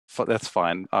that's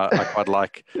fine. I quite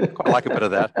like a bit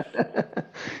of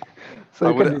that. So I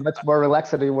you can would be much more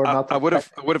relaxed and you were not I would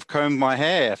have combed my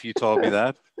hair if you told me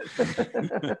that.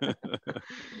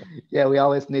 Yeah, we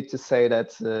always need to say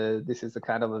that this is a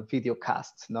kind of a video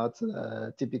cast, not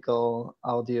a typical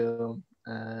audio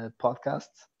podcast.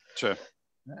 Sure.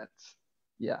 That,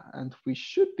 yeah, and we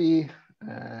should be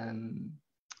um,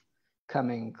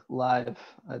 coming live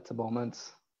at the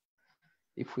moment.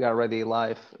 If we are already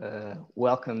live,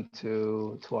 welcome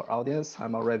to our audience.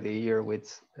 I'm already here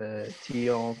with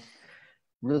Tion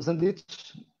Ruzendic,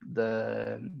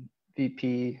 the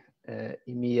VP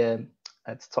EMEA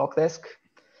at Talkdesk.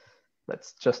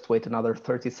 Let's just wait another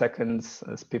 30 seconds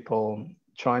as people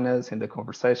join us in the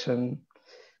conversation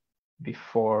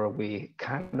before we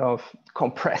kind of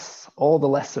compress all the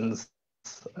lessons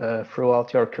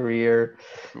throughout your career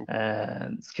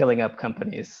and scaling up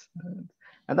companies.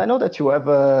 And I know that you have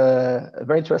a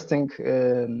very interesting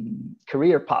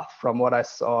career path from what I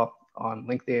saw on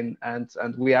LinkedIn, and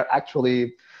we are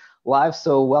actually live.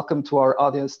 So welcome to our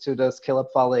audience to the Scale Up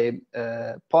Valley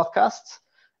podcast.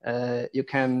 You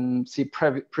can see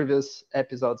previous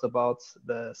episodes about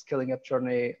the scaling up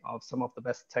journey of some of the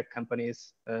best tech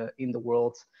companies in the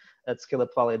world at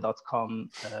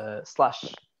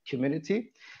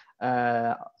scaleupvalley.com/community.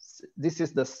 This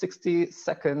is the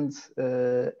 62nd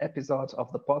episode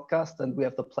of the podcast, and we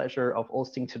have the pleasure of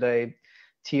hosting today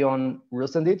Tion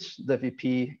Ruzendic, the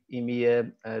VP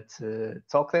EMEA at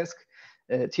Talkdesk.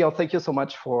 Tion, thank you so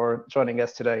much for joining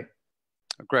us today.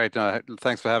 Great.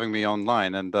 Thanks for having me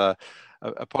online. And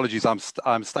apologies,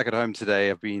 I'm stuck at home today.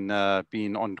 I've been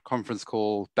on conference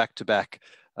call back to back,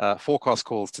 forecast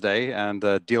calls today, and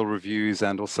deal reviews,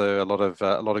 and also a lot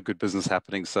of good business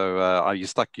happening. So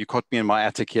you caught me in my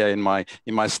attic here in my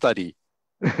study.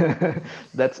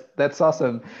 That's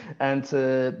awesome. And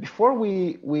before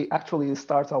we actually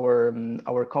start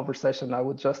our conversation, I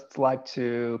would just like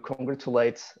to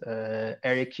congratulate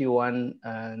Eric Yuan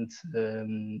and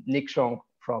Nick Chong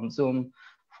from Zoom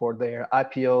for their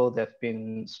IPO. They've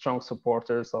been strong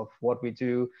supporters of what we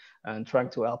do and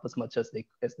trying to help as much as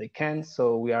they can.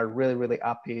 So we are really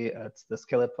happy at the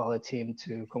Scale Up Valley team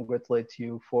to congratulate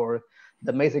you for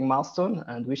the amazing milestone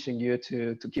and wishing you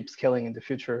to keep scaling in the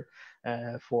future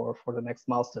for the next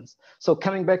milestones. So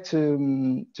coming back to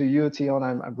you, Tion,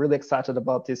 I'm really excited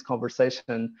about this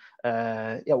conversation.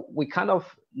 We kind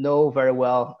of know very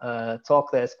well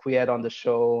Talkdesk. We had on the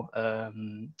show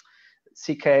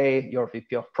CK, your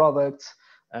VP of Product.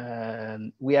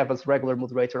 We have as regular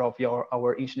moderator of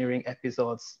our engineering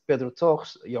episodes, Pedro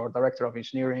Torres, your Director of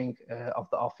Engineering of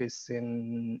the office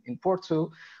in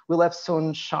Porto. We'll have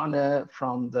soon Shauna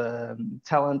from the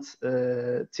talent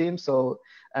team. So,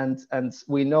 and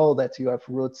we know that you have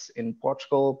roots in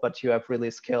Portugal, but you have really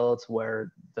scaled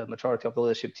where the majority of the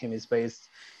leadership team is based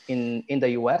in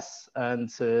the US.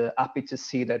 And happy to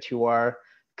see that you are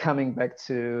coming back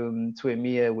to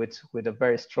EMEA with a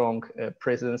very strong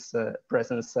presence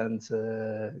and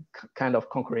kind of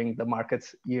conquering the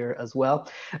market here as well.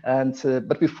 And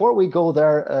but before we go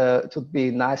there, it would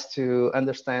be nice to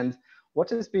understand what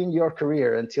has been your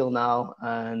career until now,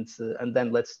 and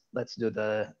then let's do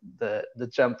the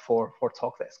jump for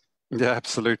Talkdesk. Yeah,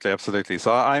 absolutely.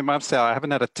 So I must say I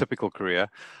haven't had a typical career.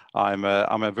 I'm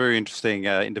a very interesting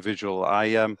individual.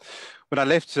 When I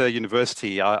left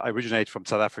university, I originated from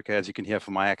South Africa, as you can hear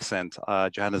from my accent,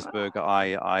 Johannesburg.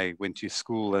 I went to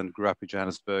school and grew up in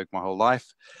Johannesburg my whole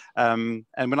life. And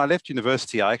when I left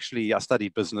university, I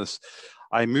studied business.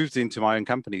 I moved into my own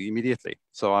company immediately.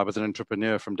 So I was an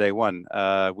entrepreneur from day one,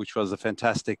 which was a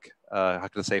fantastic, how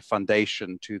can I say,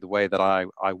 foundation to the way that I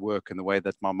work and the way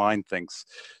that my mind thinks.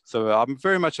 So I'm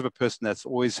very much of a person that's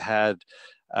always had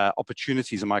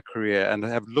opportunities in my career and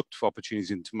have looked for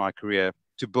opportunities into my career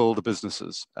to build the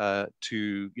businesses,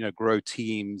 to grow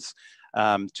teams,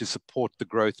 to support the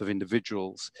growth of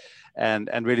individuals, and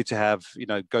really to have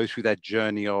go through that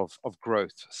journey of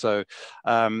growth. So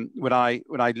when I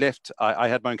left, I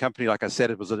had my own company. Like I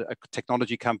said, it was a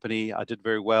technology company. I did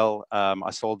very well. I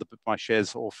sold my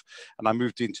shares off, and I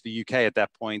moved into the UK at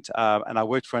that point. And I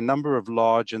worked for a number of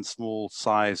large and small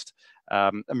sized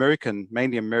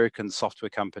mainly American software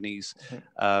companies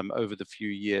over the few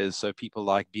years. So people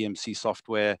like BMC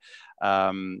Software.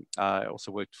 I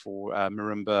also worked for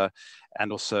Marimba,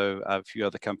 and also a few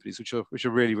other companies which are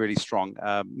really, really strong.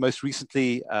 Most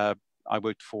recently, I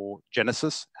worked for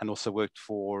Genesis and also worked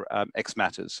for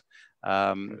XMatters,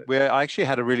 where I actually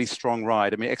had a really strong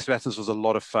ride. I mean, XMatters was a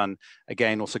lot of fun.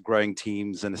 Again, also growing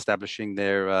teams and establishing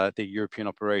their European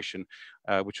operation,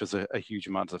 which was a huge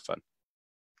amount of fun.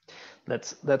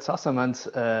 That's awesome. And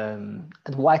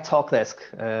why Talkdesk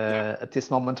Yeah, at this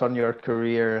moment on your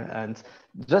career? And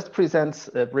just present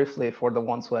briefly for the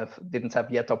ones who didn't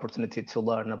have yet opportunity to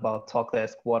learn about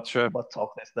Talkdesk, sure. what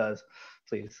Talkdesk does,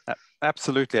 please.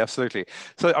 Absolutely, absolutely.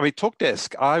 So, I mean,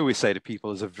 TalkDesk, I always say to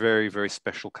people, is a very, very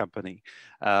special company.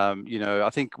 I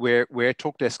think where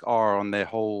TalkDesk are on their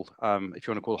whole, if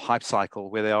you want to call it hype cycle,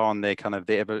 where they are on their kind of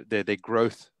their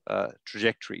growth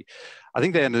trajectory, I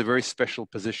think they're in a very special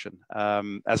position.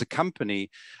 As a company,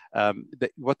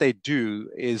 what they do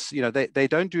is, they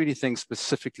don't do anything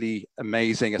specifically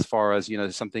amazing as far as,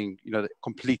 something,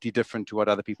 completely different to what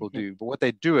other people do. But what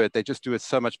they just do it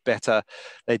so much better.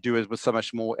 They do it with so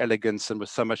much more elegance and with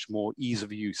so much more ease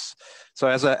of use. So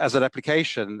as an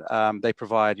application, they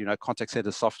provide, contact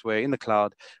center software in the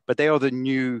cloud, but they are the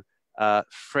new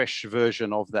fresh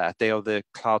version of that. They are the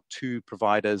cloud 2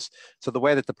 providers. So the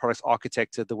way that the product's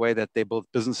architected, the way that their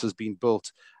business has been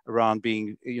built around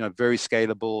being, very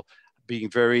scalable, being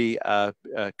very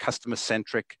customer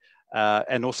centric,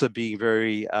 and also being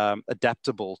very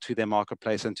adaptable to their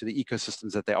marketplace and to the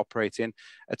ecosystems that they operate in.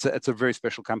 It's a very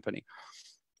special company.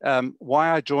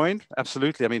 Why I joined?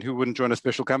 Absolutely. I mean, who wouldn't join a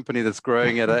special company that's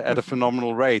growing at a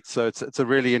phenomenal rate? So it's a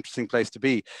really interesting place to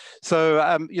be. So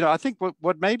I think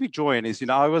what made me join is,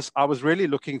 I was really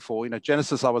looking for,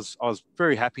 Genesis. I was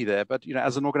very happy there, but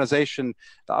as an organization,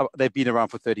 they've been around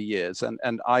for 30 years,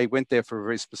 and I went there for a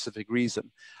very specific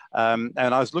reason. And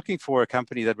I was looking for a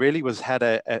company that really had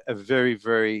a very,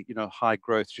 very high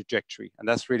growth trajectory, and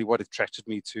that's really what attracted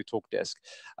me to TalkDesk.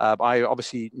 I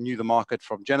obviously knew the market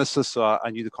from Genesis, so I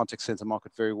knew the contact center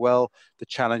market very well, the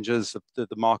challenges, the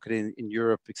market in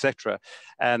Europe, etc.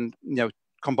 And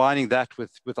combining that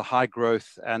with a high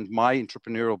growth and my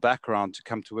entrepreneurial background to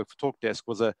come to work for TalkDesk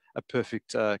was a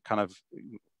perfect kind of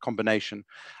combination.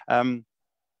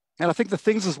 And I think the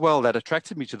things as well that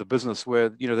attracted me to the business were,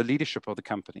 the leadership of the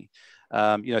company.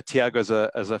 Tiago is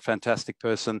a fantastic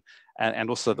person, and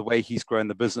also the way he's grown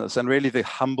the business, and really the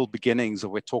humble beginnings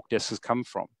of where TalkDesk has come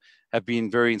from have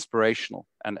been very inspirational.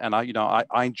 And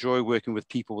I enjoy working with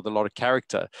people with a lot of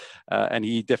character, and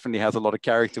he definitely has a lot of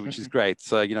character, which is great.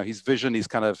 So his vision is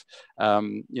kind of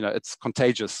it's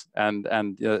contagious, and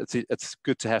it's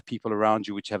good to have people around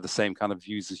you which have the same kind of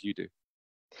views as you do.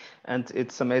 And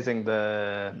it's amazing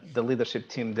the leadership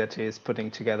team that is putting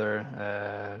together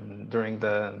during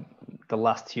the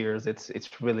last years.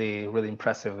 It's really, really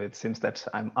impressive. It seems that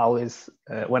I'm always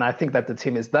when I think that the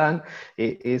team is done,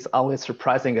 it is always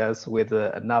surprising us with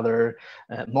another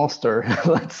monster,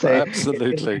 let's say.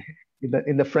 Absolutely.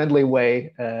 In the friendly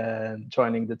way,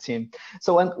 joining the team.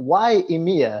 So, and why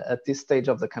EMEA at this stage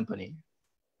of the company?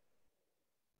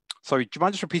 Sorry, do you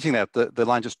mind just repeating that? The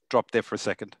line just dropped there for a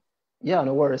second. Yeah,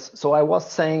 no worries. So I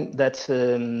was saying that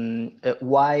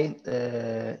why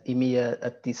EMEA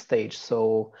at this stage?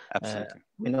 So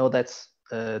we know that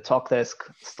TalkDesk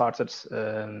started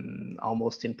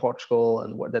almost in Portugal,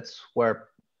 and that's where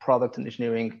product and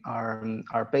engineering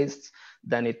are based.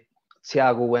 Then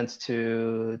Tiago went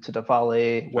to the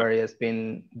Valley, where he has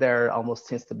been there almost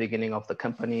since the beginning of the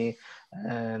company.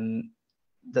 And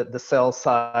the sales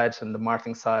side and the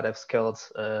marketing side have scaled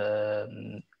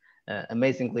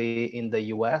amazingly in the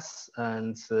US,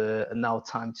 and now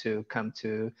time to come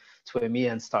to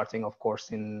EMEA, and starting, of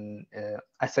course,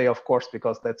 I say of course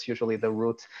because that's usually the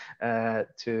route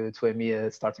to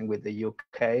EMEA, starting with the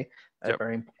UK, a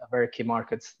very key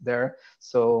markets there.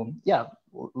 So yeah,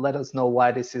 let us know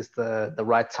why this is the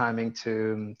right timing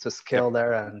to scale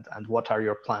there, and what are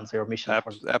your plans, your mission?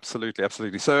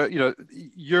 Absolutely. So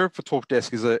Europe for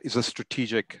TalkDesk is a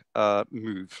strategic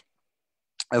move.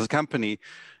 As a company,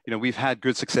 we've had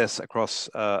good success across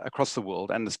the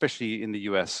world, and especially in the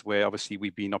US, where obviously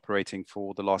we've been operating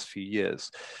for the last few years.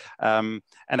 And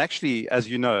actually, as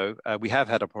you know, we have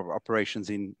had operations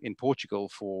in Portugal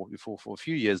for a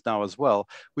few years now as well,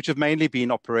 which have mainly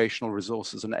been operational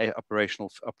resources and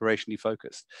operationally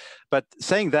focused. But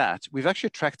saying that, we've actually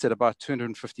attracted about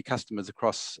 250 customers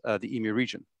across the EMEA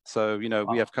region. So,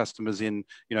 we have customers in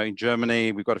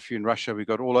Germany, we've got a few in Russia, we've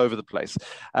got all over the place.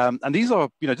 And these are,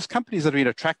 just companies that have been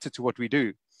attracted to what we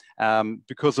do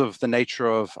because of the nature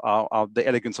of the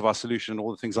elegance of our solution,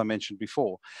 all the things I mentioned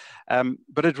before.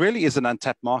 But it really is an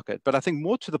untapped market. But I think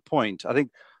more to the point, I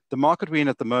think the market we're in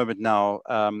at the moment now,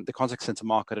 the contact center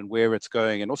market and where it's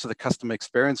going, and also the customer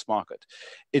experience market,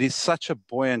 it is such a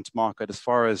buoyant market as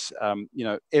far as,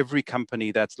 every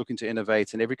company that's looking to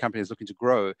innovate and every company that's looking to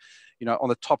grow, on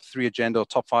the top 3 agenda or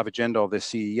top 5 agenda of their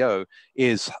CEO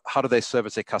is how do they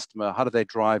service their customer? How do they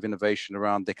drive innovation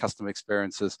around their customer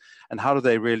experiences? And how do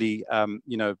they really,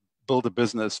 build a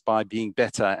business by being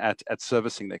better at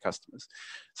servicing their customers.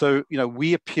 So, we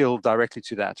appeal directly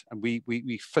to that, and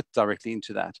we fit directly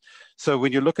into that. So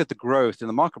when you look at the growth in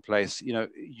the marketplace,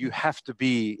 you have to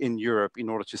be in Europe in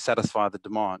order to satisfy the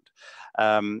demand.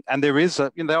 And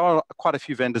there are quite a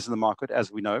few vendors in the market, as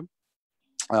we know.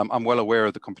 I'm well aware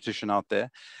of the competition out there,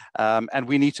 and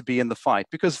we need to be in the fight,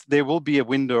 because there will be a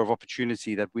window of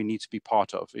opportunity that we need to be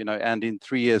part of, and in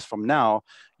 3 years from now,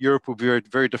 Europe will be a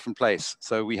very different place.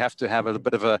 So we have to have a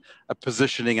bit of a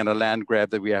positioning and a land grab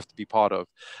that we have to be part of.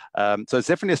 So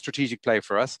it's definitely a strategic play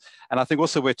for us. And I think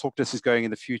also where TalkDesk is going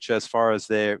in the future, as far as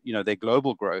their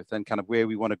global growth and kind of where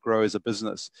we want to grow as a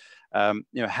business,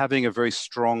 having a very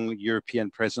strong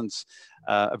European presence,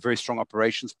 a very strong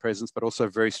operations presence, but also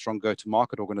a very strong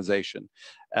go-to-market organization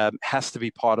has to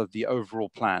be part of the overall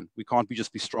plan. We can't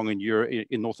just be strong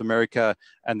in North America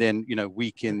and then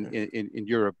weak in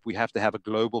Europe. We have to have a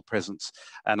global presence,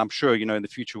 and I'm sure in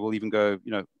the future we'll even go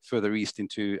further east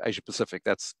into Asia Pacific.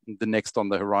 That's the next on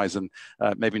the horizon.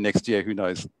 Maybe next year, who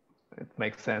knows? It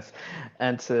makes sense.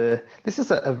 And this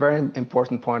is a very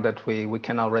important point that we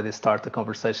can already start the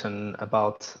conversation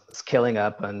about scaling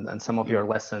up and some of your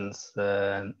lessons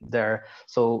there.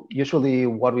 So usually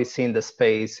what we see in the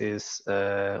space is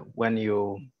when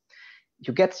you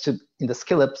get to in the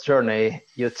scale up journey,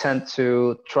 you tend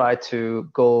to try to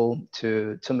go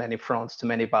to many fronts, to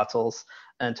many battles,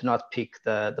 and to not pick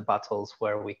the battles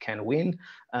where we can win.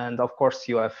 And of course,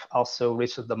 you have also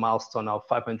reached the milestone of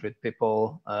 500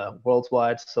 people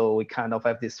worldwide. So we kind of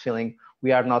have this feeling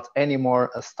we are not anymore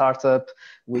a startup.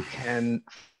 We can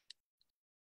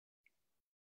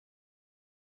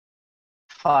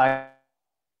fight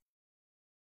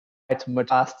much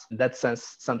fast. In that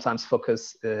sense, sometimes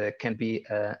focus can be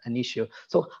an issue.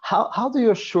 So how do you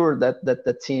assure that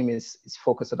the team is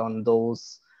focused on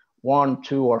those 1,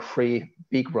 2, or 3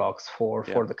 big rocks for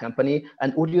the company?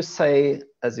 And would you say,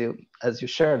 as you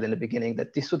shared in the beginning,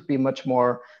 that this would be much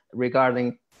more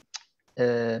regarding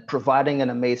providing an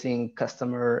amazing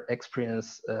customer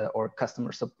experience or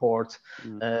customer support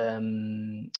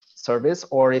service,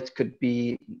 or it could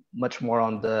be much more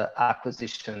on the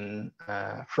acquisition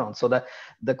front? So that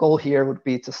the goal here would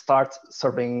be to start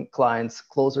serving clients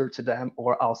closer to them,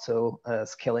 or also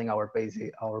scaling our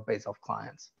base of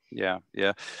clients. Yeah,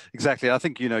 exactly. I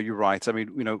think you're right. I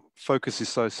mean, focus is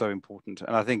so important,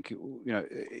 and I think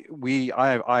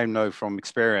I know from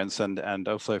experience and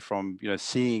also from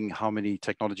seeing how many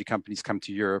technology companies come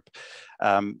to Europe.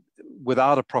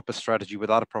 Without a proper strategy,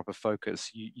 without a proper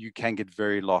focus, you can get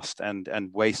very lost and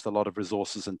waste a lot of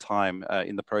resources and time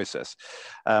in the process.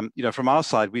 From our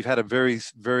side, we've had a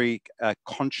very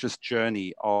conscious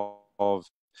journey of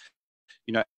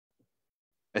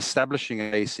establishing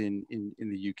a base in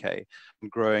the UK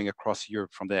and growing across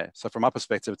Europe from there. So from our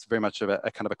perspective, it's very much of a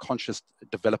kind of a conscious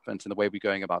development in the way we're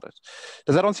going about it.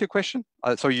 Does that answer your question?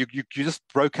 So you just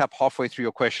broke up halfway through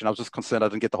your question. I was just concerned I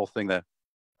didn't get the whole thing there.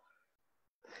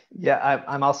 Yeah,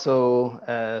 I'm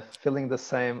also feeling the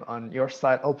same on your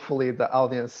side. Hopefully the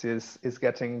audience is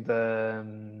getting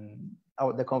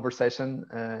the conversation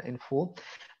in full.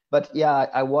 But yeah,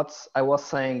 I was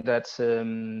saying that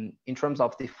in terms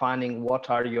of defining what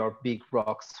are your big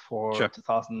rocks for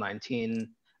 2019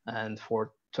 and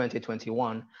for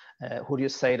 2021, would you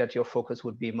say that your focus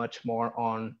would be much more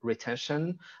on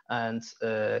retention and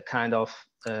kind of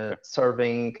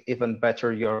serving even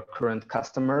better your current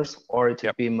customers, or it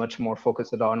would be much more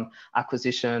focused on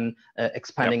acquisition,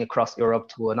 expanding across Europe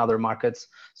to another markets?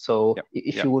 So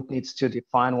if you would need to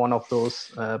define one of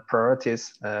those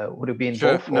priorities, would it be in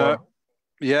both? No.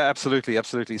 Yeah,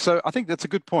 absolutely. So I think that's a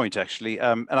good point, actually.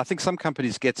 And I think some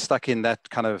companies get stuck in that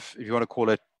kind of, if you want to call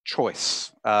it,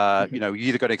 choice. You're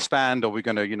either going to expand or we're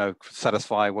going to,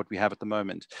 satisfy what we have at the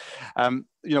moment.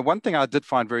 One thing I did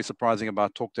find very surprising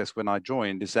about TalkDesk when I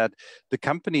joined is that the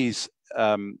company's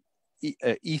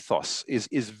ethos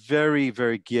is very,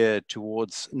 very geared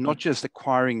towards not just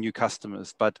acquiring new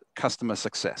customers, but customer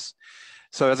success.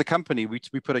 So as a company, we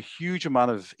put a huge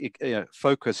amount of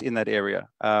focus in that area,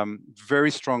 very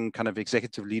strong kind of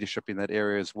executive leadership in that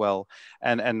area as well.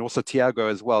 And also Tiago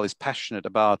as well is passionate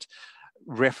about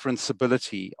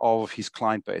referenceability of his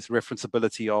client base,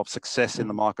 referenceability of success in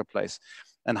the marketplace.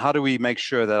 And how do we make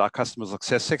sure that our customers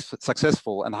are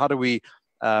successful, and how do we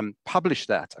publish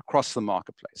that across the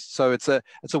marketplace? So it's a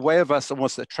way of us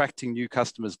almost attracting new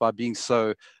customers by being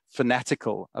so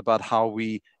fanatical about how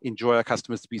we enjoy our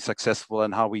customers to be successful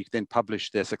and how we then publish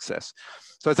their success.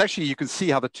 So it's actually, you can see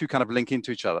how the two kind of link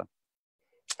into each other.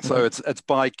 So it's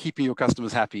by keeping your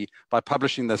customers happy, by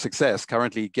publishing their success.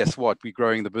 Currently, guess what? We're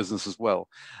growing the business as well.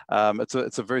 It's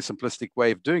a very simplistic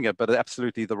way of doing it, but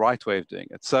absolutely the right way of doing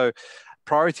it. So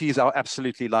priorities are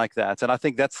absolutely like that, and I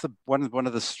think that's one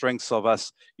of the strengths of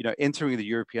us, entering the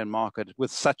European market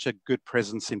with such a good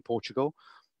presence in Portugal,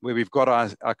 where we've got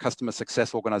our customer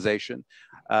success organization.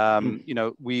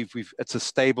 It's a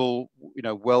stable,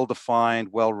 well-defined,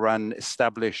 well-run,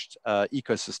 established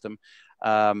ecosystem,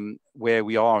 where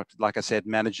we are, like I said,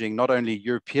 managing not only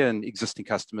European existing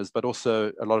customers, but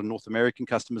also a lot of North American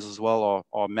customers as well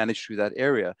are managed through that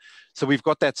area. So we've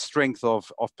got that strength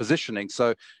of positioning.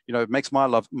 So, it makes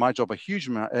my job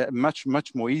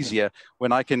much more easier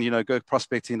when I can, go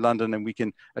prospect in London and we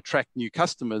can attract new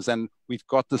customers. And we've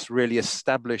got this really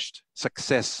established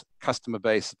success customer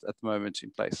base at the moment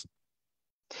in place.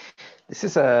 This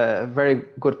is a very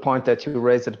good point that you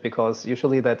raised it, because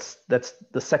usually that's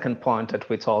the second point that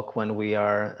we talk when we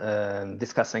are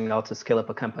discussing how to scale up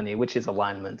a company, which is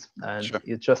alignment. And Sure.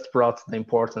 You just brought the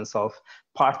importance of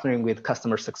partnering with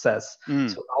customer success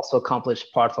to also accomplish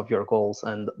part of your goals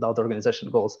and the other organization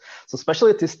goals. So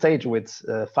especially at this stage with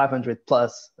 500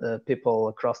 plus people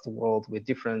across the world with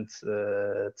different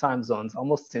time zones,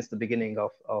 almost since the beginning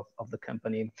of the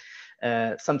company,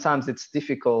 sometimes it's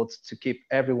difficult to keep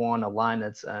everyone aligned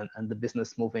and the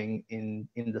business moving in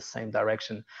the same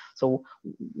direction. So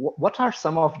what are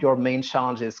some of your main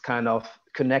challenges kind of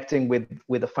connecting with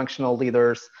the functional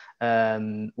leaders,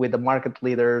 with the market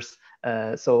leaders?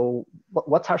 So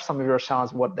what are some of your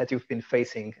challenges that you've been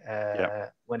facing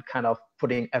when kind of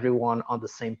putting everyone on the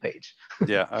same page?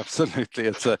 Yeah, absolutely.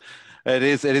 It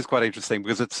is quite interesting,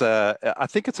 because I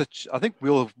think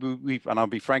and I'll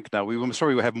be frank now, I'm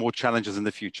sorry, we have more challenges in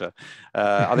the future.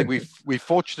 I think we're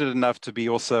fortunate enough to be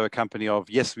also a company of,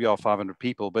 yes, we are 500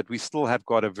 people, but we still have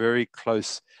got a very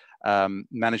close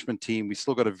management team. We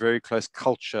still got a very close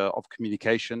culture of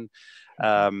communication.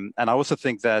 And I also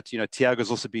think that, Tiago's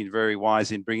also been very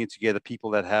wise in bringing together people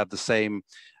that have the same,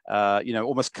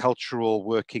 almost cultural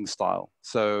working style.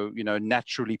 So,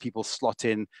 naturally people slot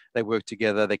in, they work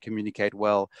together, they communicate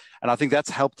well. And I think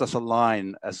that's helped us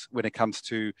align when it comes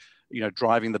to,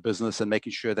 driving the business and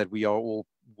making sure that we are all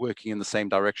working in the same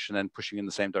direction and pushing in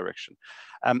the same direction.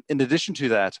 In addition to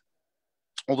that,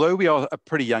 although we are a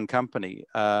pretty young company,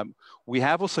 we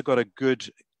have also got a good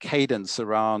cadence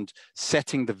around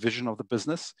setting the vision of the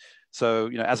business. So,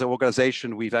 as an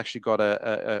organization, we've actually got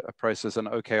a process, an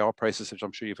OKR process, which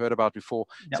I'm sure you've heard about before.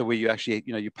 Yep. So where you actually,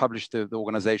 you publish the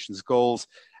organization's goals,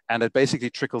 and it basically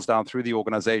trickles down through the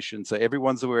organization. So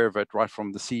everyone's aware of it, right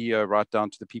from the CEO right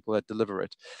down to the people that deliver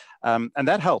it. And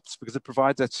that helps because it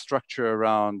provides that structure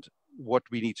around what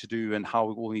we need to do and how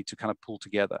we all need to kind of pull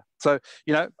together. So,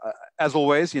 as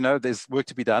always, there's work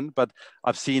to be done, but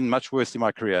I've seen much worse in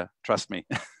my career, trust me.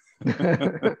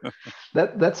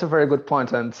 That's a very good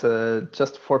point. And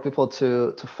just for people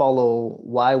to follow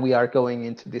why we are going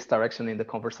into this direction in the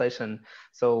conversation.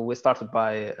 So we started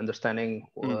by understanding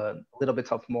a little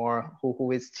bit of more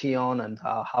who is Tion and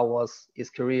how was his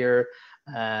career,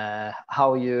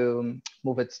 how you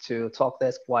move it to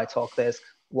Talkdesk, why Talkdesk,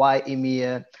 why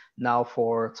EMEA now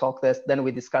for Talkdesk. Then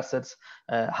we discussed it.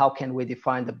 How can we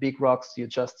define the big rocks? You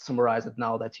just summarized it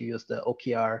now that you use the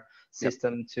OKR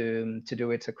system to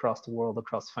do it across the world,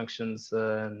 across functions,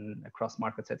 across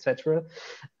markets, etc.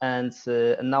 And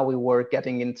now we were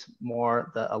getting into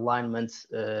more the alignment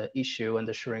issue and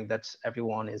assuring that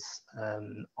everyone is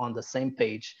on the same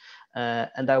page.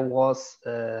 And I was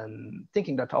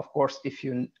thinking that, of course, if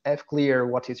you have clear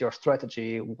what is your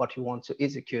strategy, what you want to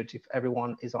execute, if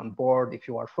everyone is on board, if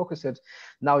you are focused,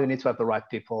 now you need to have the right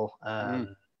people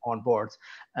on board.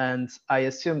 And I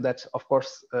assume that, of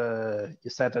course, you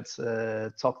said that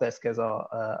Talkdesk has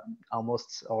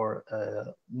almost or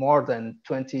more than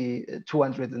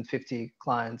 250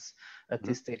 clients at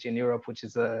this stage in Europe, which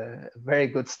is a very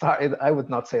good start. I would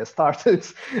not say a start.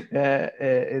 It's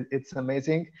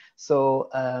amazing. So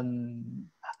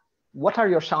what are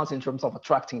your challenges in terms of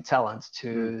attracting talent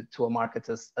to a market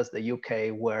as the UK,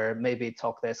 where maybe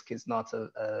Talkdesk is not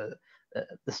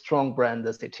the strong brand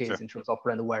as it is in terms of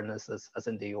brand awareness as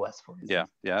in the US, for instance?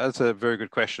 Yeah, that's a very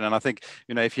good question. And I think,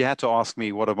 if you had to ask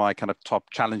me what are my kind of top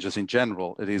challenges in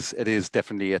general, it is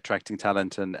definitely attracting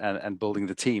talent and building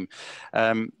the team.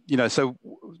 So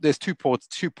there's two parts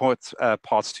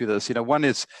to this. One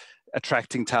is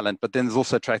attracting talent, but then there's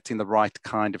also attracting the right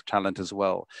kind of talent as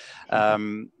well.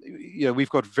 We've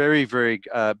got very, very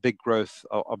big growth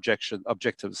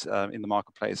objectives in the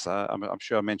marketplace. I'm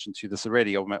sure I mentioned to you this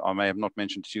already, or I may have not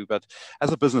mentioned to you, but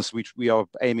as a business, we are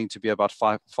aiming to be about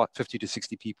 50 to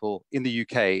 60 people in the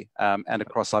UK and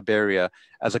across Iberia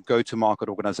as a go-to-market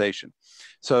organization.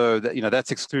 So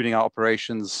that's excluding our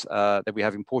operations that we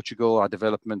have in Portugal, our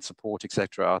development support,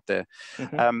 etc. out there.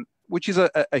 Which is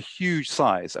a huge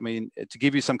size. I mean, to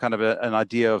give you some kind of an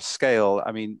idea of scale,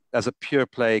 I mean, as a pure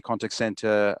play contact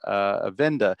center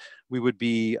vendor, we would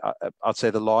be, I'd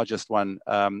say, the largest one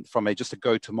from just a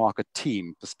go-to-market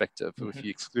team perspective, if you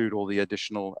exclude all the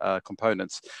additional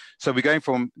components. So we're going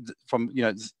from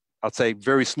I'd say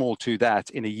very small to that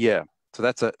in a year. So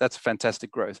that's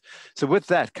fantastic growth. So with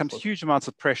that comes huge amounts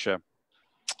of pressure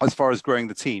as far as growing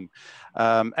the team.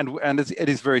 And it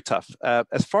is very tough.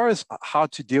 As far as how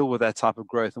to deal with that type of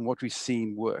growth and what we've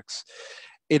seen works,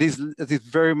 it is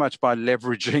very much by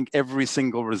leveraging every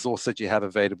single resource that you have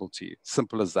available to you.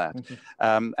 Simple as that.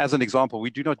 As an example,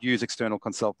 we do not use external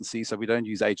consultancy, so we don't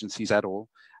use agencies at all.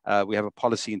 We have a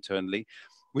policy internally,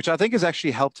 which I think has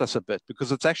actually helped us a bit,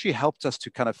 because it's actually helped us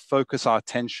to kind of focus our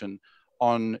attention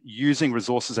on using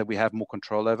resources that we have more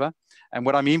control over. And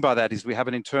what I mean by that is we have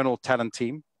an internal talent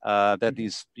team that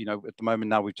is, at the moment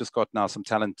now, we've just got now some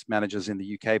talent managers in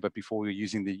the UK, but before we were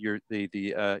using the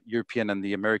European and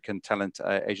the American talent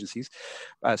agencies,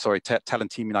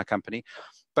 talent team in our company.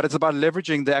 But it's about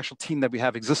leveraging the actual team that we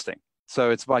have existing.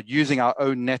 So it's about using our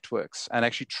own networks and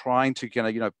actually trying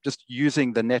to, just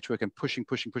using the network and pushing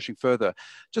further.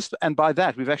 And by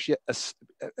that, we've actually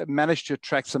managed to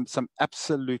attract some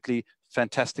absolutely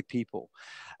fantastic people.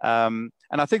 And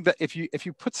I think that if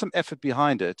you put some effort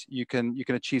behind it, you can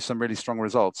achieve some really strong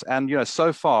results. And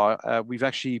so far we've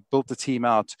actually built the team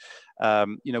out.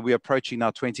 We're approaching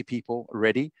now 20 people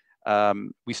already.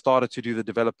 We started to do the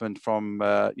development from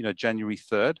January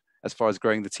 3rd as far as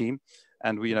growing the team.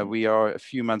 And we are a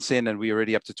few months in, and we're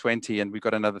already up to 20, and we've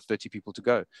got another 30 people to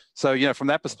go. So from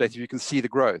that perspective, you can see the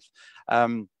growth.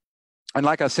 And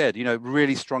like I said,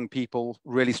 really strong people,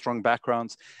 really strong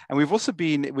backgrounds. And we've also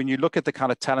been, when you look at the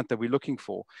kind of talent that we're looking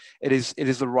for, it is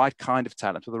the right kind of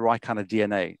talent with the right kind of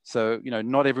DNA. So,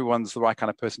 not everyone's the right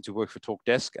kind of person to work for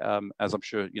TalkDesk, as I'm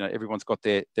sure, everyone's got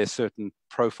their certain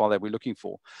profile that we're looking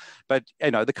for. But,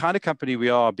 the kind of company we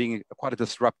are, being quite a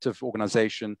disruptive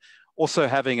organization, also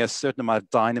having a certain amount of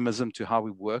dynamism to how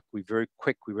we work. We're very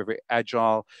quick, we're very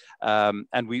agile,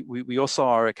 and we also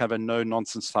are a kind of a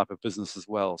no-nonsense type of business as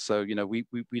well. So we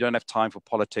don't have time for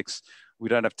politics. We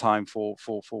don't have time for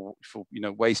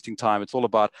wasting time. It's all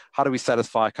about how do we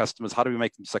satisfy our customers, how do we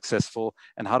make them successful,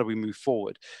 and how do we move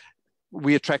forward.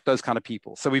 We attract those kind of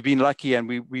people. So we've been lucky, and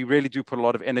we really do put a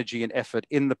lot of energy and effort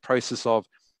in the process of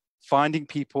finding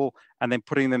people and then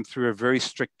putting them through a very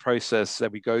strict process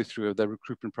that we go through, the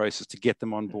recruitment process, to get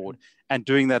them on board, and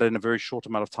doing that in a very short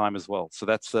amount of time as well. So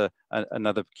that's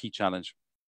another key challenge.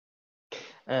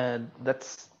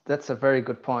 That's a very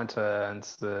good point, and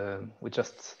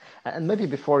maybe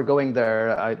before going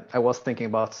there, I was thinking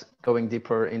about going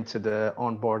deeper into the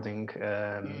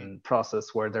onboarding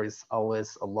process, where there is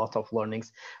always a lot of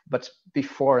learnings. But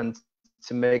before, and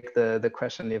to make the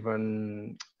question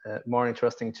even more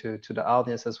interesting to the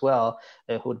audience as well,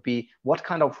 would be, what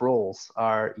kind of roles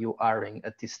are you hiring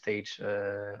at this stage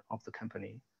of the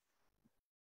company?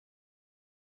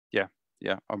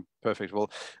 Yeah, perfect.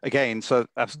 Well, again, so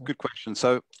that's a good question.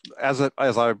 So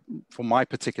for my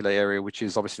particular area, which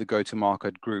is obviously the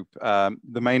go-to-market group,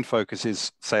 the main focus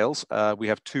is sales. We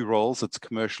have two roles. It's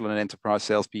commercial and enterprise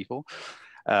salespeople.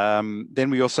 Then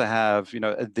we also have,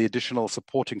 the additional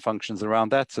supporting functions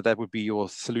around that. So that would be your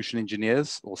solution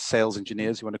engineers or sales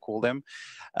engineers, you want to call them.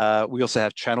 We also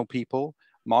have channel people,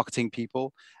 marketing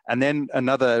people, and then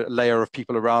another layer of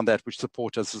people around that which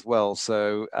support us as well.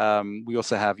 So we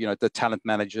also have, the talent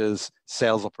managers,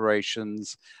 sales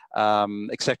operations,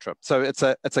 etc. So it's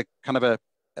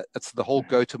the whole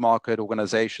go-to-market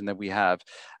organization that we have,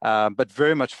 but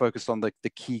very much focused on the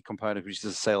key component, which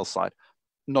is the sales side.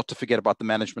 Not to forget about the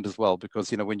management as well,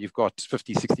 because when you've got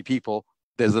 50, 60 people,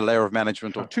 there's a layer of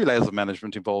management or two layers of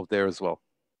management involved there as well.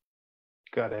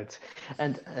 Got it.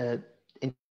 And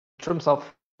in terms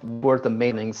of were the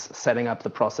main things setting up the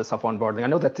process of onboarding, I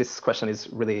know that this question is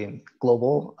really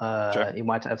global. Sure. You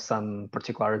might have some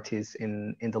particularities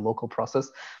in the local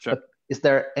process. Sure. But is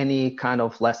there any kind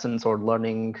of lessons or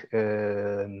learning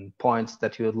points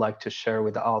that you would like to share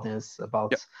with the audience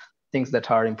about things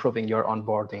that are improving your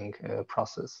onboarding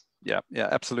process? Yeah,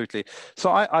 absolutely.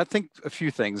 So I think a few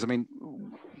things. I mean,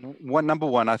 number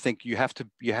one, I think you have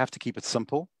to keep it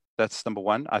simple. That's number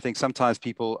one. I think sometimes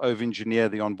people over-engineer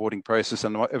the onboarding process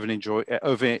and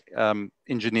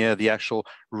over-engineer the actual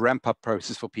ramp-up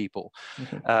process for people,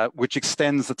 which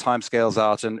extends the timescales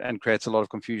out and creates a lot of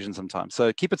confusion sometimes.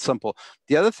 So keep it simple.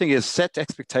 The other thing is set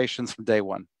expectations from day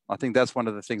one. I think that's one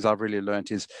of the things I've really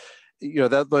learned is,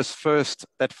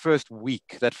 that first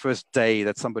week, that first day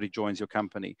that somebody joins your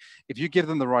company, if you give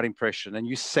them the right impression and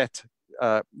you set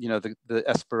the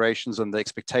aspirations and the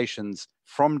expectations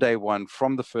from day one,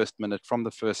 from the first minute, from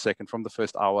the first second, from the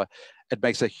first hour, it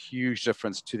makes a huge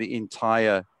difference to the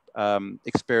entire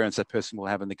experience that person will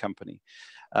have in the company.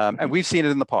 And we've seen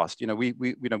it in the past.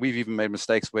 We've even made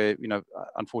mistakes where,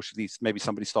 unfortunately, maybe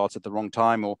somebody starts at the wrong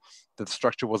time or the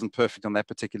structure wasn't perfect on that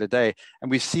particular day.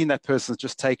 And we've seen that person's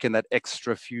just taken that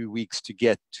extra few weeks to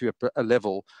get to a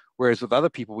level. Whereas with other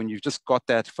people, when you've just got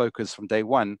that focus from day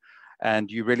one,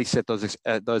 and you really set those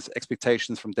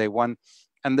expectations from day one.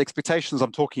 And the expectations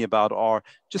I'm talking about are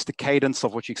just the cadence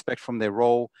of what you expect from their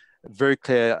role, a very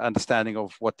clear understanding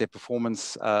of what their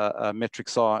performance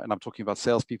metrics are. And I'm talking about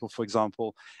salespeople, for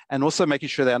example, and also making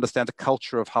sure they understand the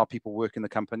culture of how people work in the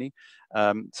company.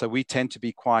 So we tend to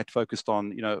be quite focused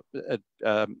on,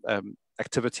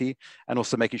 activity, and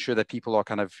also making sure that people are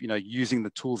kind of, using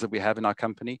the tools that we have in our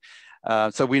company.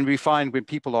 So when we find when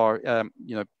people are,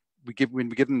 when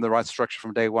we give them the right structure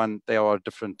from day one, they are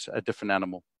a different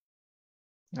animal.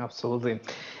 Absolutely.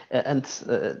 And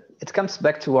it comes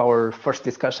back to our first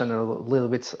discussion a little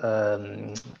bit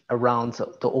around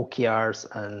the OKRs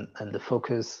and the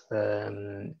focus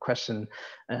question.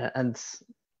 And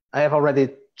I have already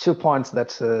 2 points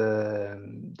that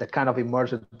kind of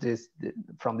emerged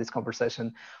from this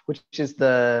conversation, which is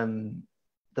the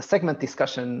segment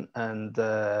discussion and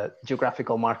the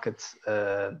geographical market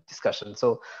discussion.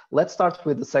 So let's start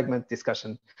with the segment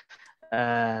discussion.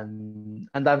 And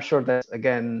I'm sure that,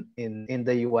 again, in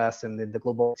the US and in the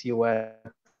global US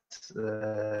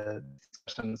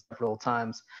discussions several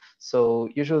times. So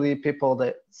usually people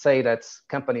that say that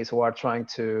companies who are trying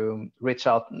to reach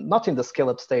out, not in the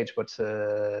scale-up stage, but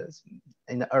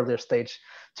in the earlier stage,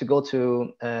 to go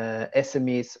to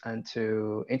SMEs and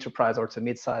to enterprise, or to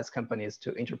mid-sized companies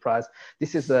to enterprise,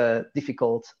 this is a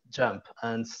difficult jump.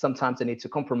 And sometimes they need to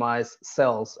compromise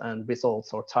sales and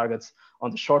results or targets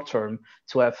on the short term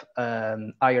to have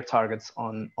higher targets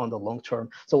on the long term.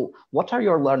 So what are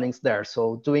your learnings there?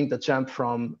 So doing the jump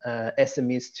from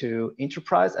SMEs to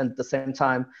enterprise, and at the same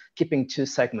time keeping 2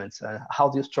 segments. How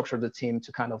do you structure the team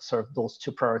to kind of serve those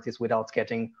 2 priorities without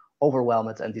getting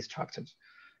overwhelmed and distracted?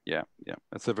 Yeah,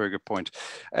 that's a very good point.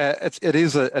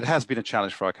 It has been a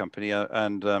challenge for our company,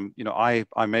 and I'm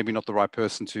maybe not the right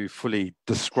person to fully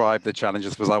describe the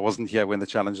challenges because I wasn't here when the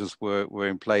challenges were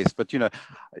in place. But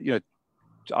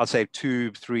I'll say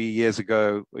 2-3 years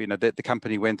ago, the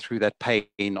company went through that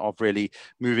pain of really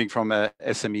moving from a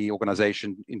SME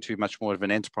organization into much more of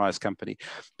an enterprise company.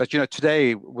 But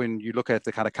today, when you look at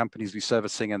the kind of companies we're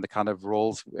servicing and the kind of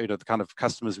roles, the kind of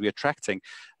customers we're attracting,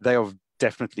 they are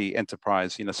definitely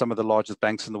enterprise. Some of the largest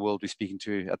banks in the world we're speaking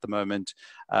to at the moment,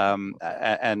 and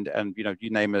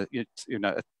you name it,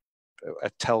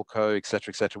 a telco, et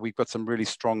cetera. We've got some really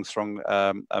strong,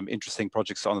 interesting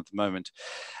projects on at the moment.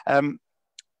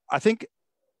 I think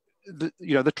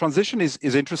the transition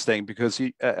is interesting because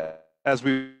as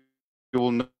we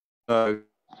all know,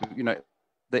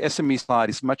 the SME side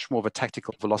is much more of a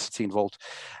tactical velocity involved,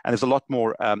 and there's a lot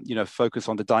more focus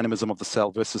on the dynamism of the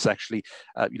sell versus actually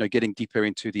getting deeper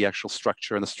into the actual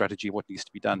structure and the strategy of what needs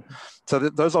to be done. So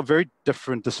those are very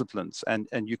different disciplines,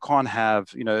 and you can't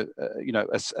have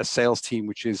a sales team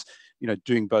which is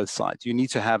doing both sides. You need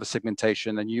to have a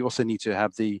segmentation, and you also need to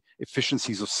have the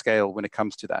efficiencies of scale when it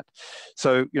comes to that.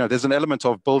 So there's an element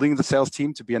of building the sales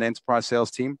team to be an enterprise sales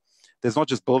team. There's not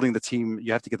just building the team.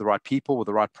 You have to get the right people with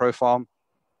the right profile.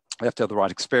 You have to have the right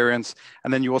experience,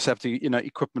 and then you also have to,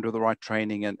 equipment with the right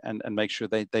training and make sure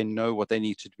they know what they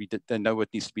need to be. They know what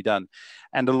needs to be done,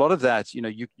 and a lot of that,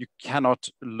 you cannot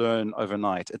learn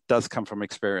overnight. It does come from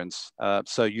experience.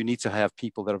 So you need to have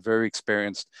people that are very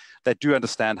experienced, that do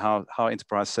understand how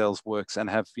enterprise sales works, and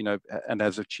have and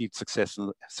has achieved success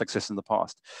in the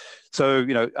past. So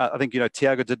I think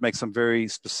Tiago did make some very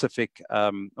specific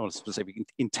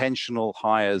intentional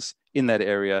hires in that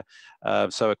area.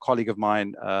 So a colleague of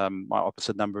mine, my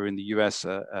opposite number in the US,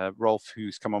 Rolf,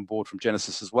 who's come on board from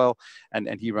Genesis as well, and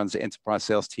he runs the enterprise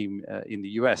sales team in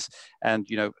the US. And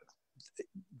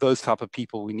those type of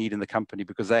people we need in the company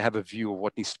because they have a view of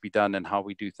what needs to be done and how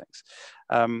we do things.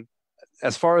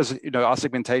 as far as our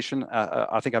segmentation,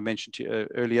 I think I mentioned to you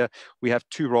earlier, we have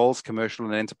two roles: commercial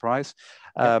and enterprise.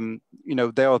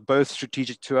 They are both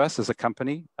strategic to us as a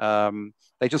company.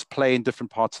 They just play in different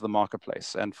parts of the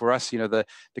marketplace. And for us, the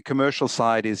commercial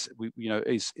side is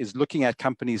looking at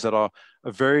companies that are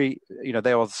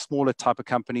they are smaller type of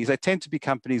companies. They tend to be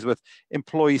companies with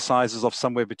employee sizes of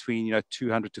somewhere between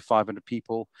 200 to 500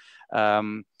 people.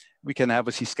 We can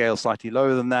obviously scale slightly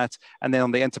lower than that. And then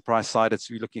on the enterprise side,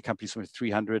 we're looking at companies from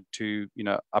 300 to,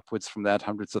 upwards from that,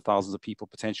 hundreds of thousands of people,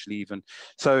 potentially even.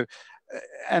 So,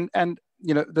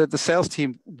 the sales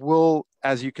team will,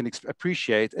 as you can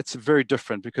appreciate, it's very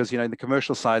different because, in the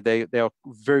commercial side, they are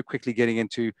very quickly getting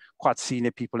into quite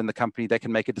senior people in the company. They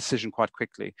can make a decision quite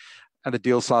quickly. And the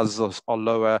deal sizes are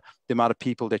lower. The amount of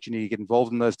people that you need to get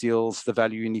involved in those deals, the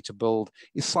value you need to build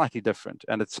is slightly different.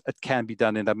 And it can be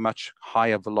done in a much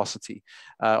higher velocity.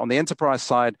 On the enterprise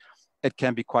side, it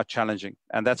can be quite challenging.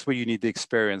 And that's where you need the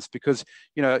experience because,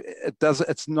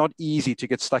 it's not easy to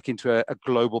get stuck into a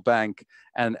global bank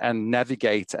and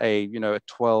navigate a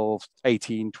 12,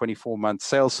 18, 24-month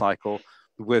sales cycle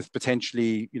with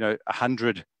potentially,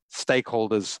 100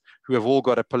 stakeholders who have all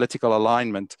got a political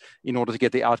alignment in order to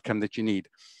get the outcome that you need.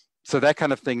 So that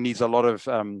kind of thing needs a lot of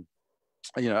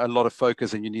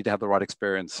focus, and you need to have the right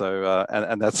experience. So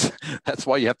and that's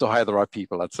why you have to hire the right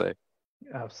people, I'd say.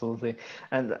 Absolutely,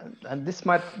 and this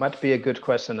might be a good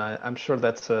question. I'm sure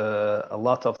that a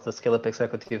lot of the Scale Up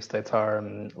executives that are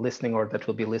listening or that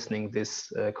will be listening this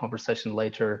conversation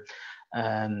later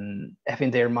have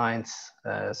in their minds.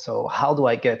 So how do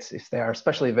I get, if they are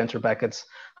especially venture backed,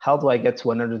 how do I get to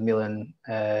 100 million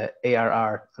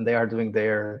ARR? And they are doing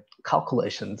their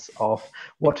calculations of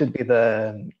what would be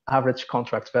the average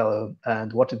contract value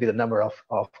and what would be the number of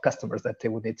customers that they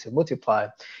would need to multiply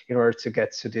in order to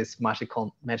get to this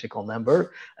magical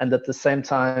number. And at the same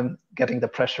time, getting the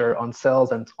pressure on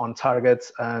sales and on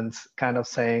targets and kind of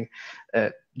saying,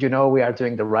 we are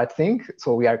doing the right thing.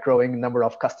 So we are growing number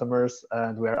of customers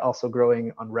and we are also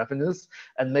growing on revenues,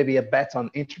 and maybe a bet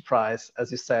on enterprise,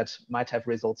 as you said, might have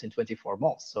results in 24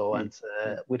 months. So, and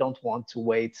we don't want to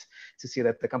wait to see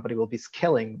that the company will be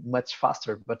scaling much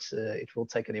faster, but it will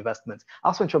take an investment.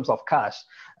 Also in terms of cash,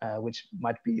 which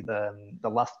might be the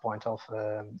last point of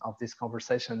this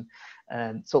conversation.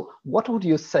 And so what would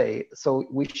you say? So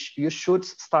you should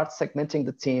start segmenting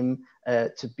the team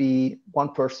to be one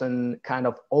person kind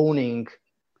of owning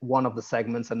one of the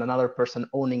segments and another person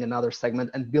owning another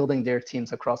segment and building their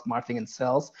teams across marketing and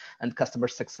sales and customer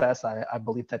success. I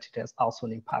believe that it has also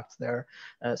an impact there.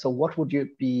 So what would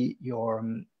be your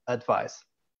advice?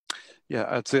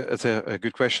 Yeah, it's a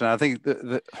good question. I think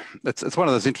it's one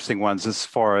of those interesting ones as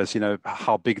far as,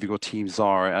 how big your teams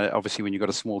are. Obviously, when you've got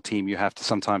a small team, you have to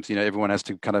sometimes, everyone has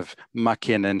to kind of muck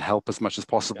in and help as much as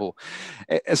possible.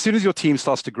 Yeah. As soon as your team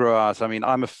starts to grow out, I'm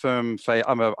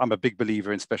a big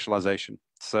believer in specialization.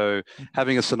 So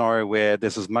having a scenario where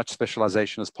there's as much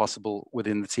specialization as possible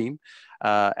within the team,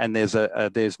 and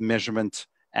there's measurement,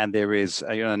 and there is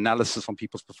analysis on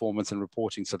people's performance and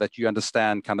reporting so that you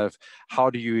understand kind of how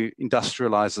do you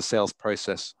industrialize the sales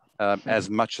process as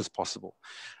much as possible.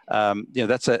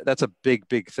 That's a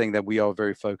big thing that we are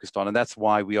very focused on. And that's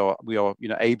why we are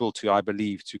able to, I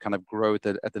believe, to kind of grow at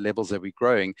the levels that we're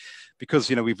growing, because,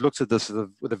 we've looked at this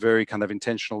with a very kind of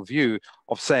intentional view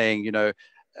of saying,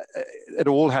 it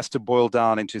all has to boil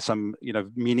down into some,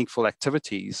 meaningful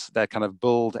activities that kind of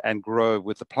build and grow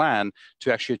with the plan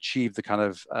to actually achieve the kind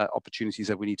of opportunities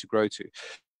that we need to grow to.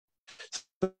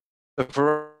 So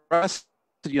for us,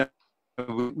 we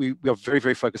are very,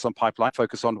 very focused on pipeline,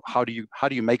 focused on how do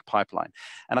you make pipeline.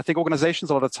 And I think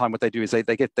organizations a lot of the time, what they do is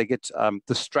they get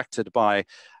distracted by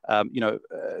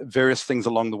various things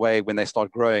along the way when they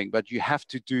start growing, but you have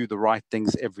to do the right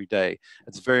things every day.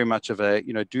 It's very much of a,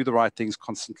 do the right things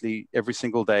constantly every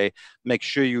single day. Make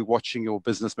sure you're watching your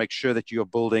business, make sure that you're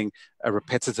building a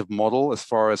repetitive model as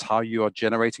far as how you are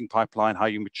generating pipeline, how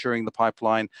you're maturing the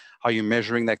pipeline, how you're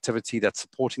measuring the activity that's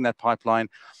supporting that pipeline.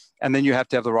 And then you have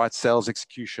to have the right sales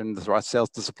execution, the right sales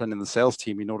discipline in the sales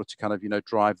team in order to kind of,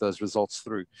 drive those results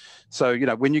through. So,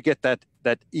 when you get that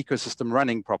ecosystem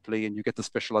running properly and you get the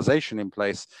specialization in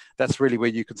place, that's really where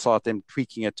you can start then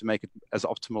tweaking it to make it as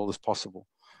optimal as possible.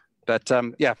 But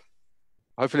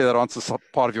hopefully that answers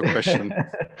part of your question.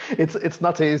 It's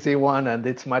not an easy one, and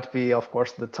it might be, of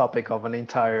course, the topic of an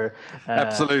entire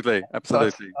absolutely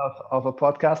of a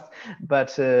podcast.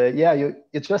 But you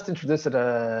just introduced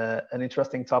an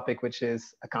interesting topic, which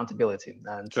is accountability,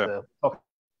 and sure. Talk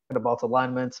about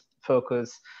alignment,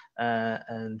 focus,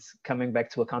 and coming back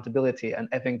to accountability and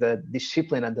having the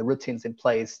discipline and the routines in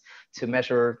place to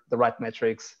measure the right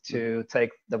metrics, to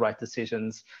take the right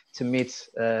decisions, to meet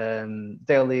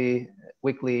daily,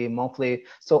 weekly, monthly.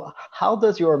 So how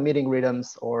does your meeting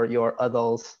rhythms or your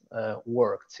huddles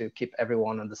work to keep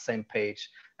everyone on the same page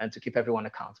and to keep everyone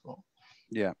accountable?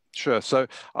 Yeah, sure. So,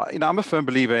 I'm a firm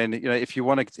believer in, if you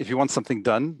want something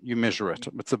done, you measure it.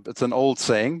 It's an old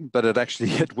saying, but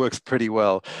it works pretty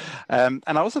well. And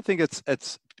I also think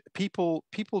it's people,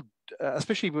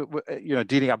 especially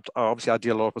dealing up. Obviously, I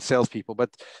deal a lot with salespeople,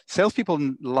 but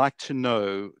salespeople like to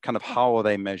know kind of how are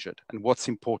they measured and what's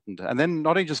important, and then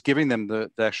not only just giving them the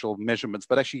actual measurements,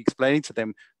 but actually explaining to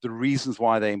them the reasons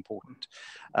why they're important.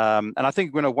 And I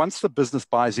think once the business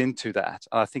buys into that,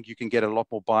 I think you can get a lot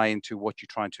more buy-in to what you're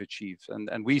trying to achieve.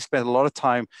 And we spend a lot of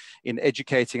time in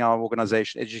educating our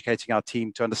organization, educating our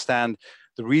team to understand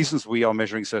the reasons we are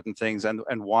measuring certain things and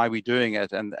why we're doing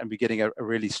it, and we're getting a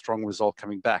really strong result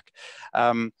coming back.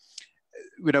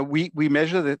 We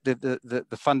measure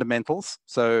the fundamentals,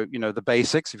 so the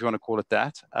basics, if you want to call it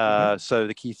that. So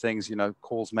the key things,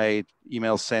 calls made,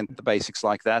 emails sent, the basics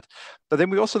like that. But then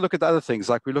we also look at other things,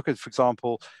 like we look at, for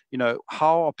example,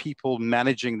 how are people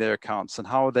managing their accounts and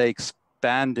how are they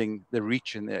expanding the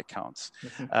reach in their accounts.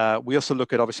 We also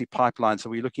look at, obviously, pipeline. So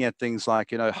we're looking at things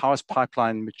like, how is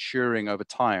pipeline maturing over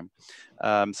time?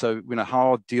 So,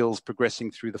 how are deals progressing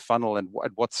through the funnel, and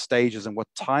at what stages and what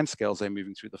timescales they're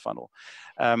moving through the funnel.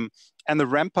 And the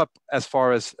ramp up as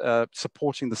far as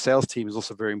supporting the sales team is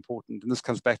also very important. And this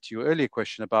comes back to your earlier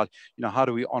question about, how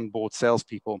do we onboard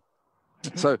salespeople?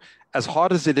 So as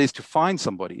hard as it is to find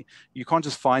somebody, you can't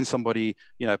just find somebody,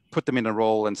 put them in a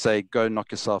role and say, go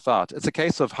knock yourself out. It's a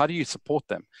case of how do you support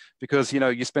them? Because,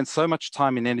 you spend so much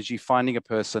time and energy finding a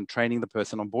person, training the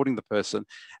person, onboarding the person.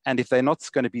 And if they're not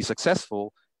going to be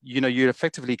successful, you're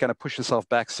effectively going to push yourself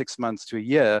back 6 months to a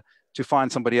year to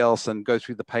find somebody else and go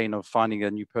through the pain of finding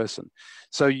a new person.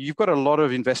 So you've got a lot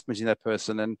of investment in that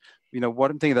person. And,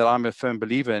 one thing that I'm a firm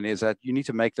believer in is that you need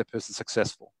to make that person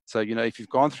successful. So, if you've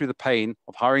gone through the pain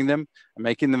of hiring them and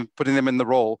putting them in the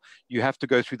role, you have to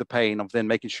go through the pain of then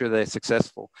making sure they're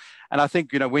successful. And I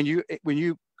think, when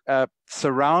you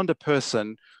surround a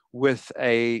person with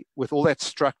all that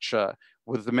structure,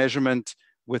 with the measurement,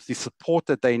 with the support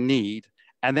that they need,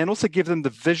 and then also give them the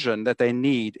vision that they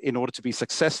need in order to be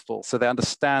successful, so they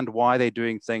understand why they're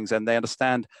doing things and they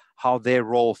understand how their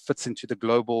role fits into the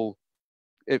global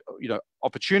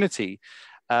opportunity.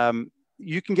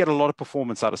 You can get a lot of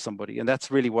performance out of somebody, and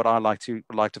that's really what I like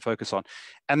to focus on.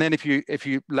 And then if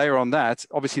you layer on that,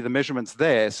 obviously the measurements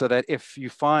there, so that if you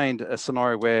find a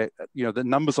scenario where the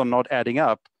numbers are not adding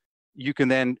up, you can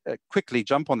then quickly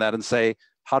jump on that and say,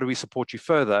 how do we support you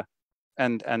further?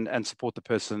 And support the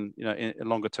person, in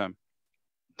longer term.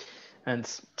 And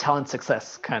talent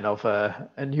success, kind of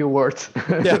a new word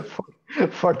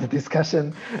for the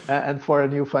discussion and for a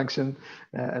new function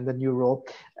and a new role.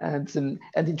 And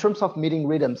in terms of meeting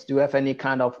rhythms, do you have any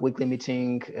kind of weekly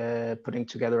meeting putting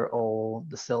together all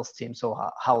the sales team? So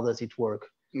how does it work?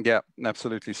 Yeah,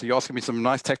 absolutely. So you're asking me some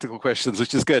nice technical questions,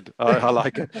 which is good. I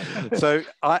like it. So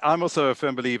I'm also a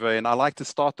firm believer in, I like to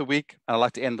start the week and I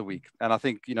like to end the week. And I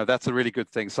think, that's a really good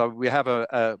thing. So we have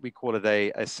we call it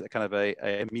a kind of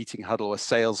a meeting huddle, a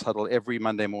sales huddle every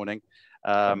Monday morning.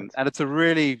 And it's a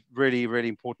really, really, really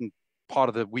important part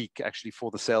of the week actually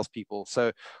for the salespeople.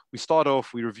 So we start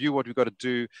off, we review what we've got to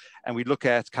do, and we look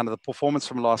at kind of the performance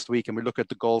from last week, and we look at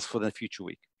the goals for the future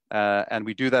week. And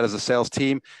we do that as a sales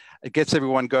team. It gets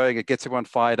everyone going. It gets everyone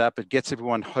fired up. It gets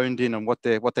everyone honed in on what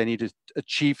they need to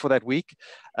achieve for that week.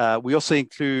 We also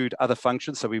include other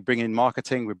functions. So we bring in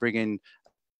marketing. We bring in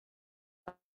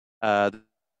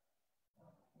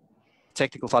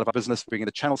technical side of our business, bringing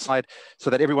the channel side, so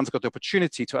that everyone's got the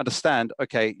opportunity to understand,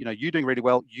 okay, you're doing really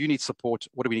well, you need support,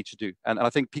 what do we need to do? And I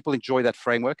think people enjoy that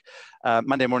framework.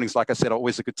 Monday mornings, like I said, are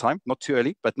always a good time, not too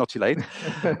early, but not too late.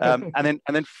 and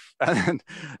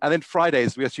then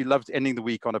Fridays, we actually loved ending the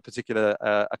week on a particular,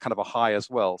 a kind of a high as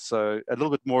well. So a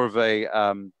little bit more of a,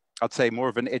 I'd say more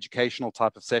of an educational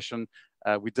type of session.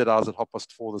 We did ours at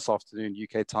 4:30 this afternoon,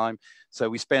 UK time. So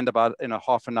we spend about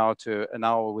half an hour to an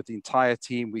hour with the entire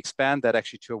team. We expand that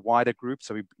actually to a wider group.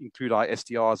 So we include our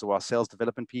SDRs or our sales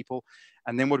development people.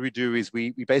 And then what we do is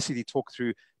we basically talk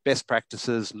through best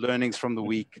practices, learnings from the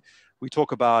week. We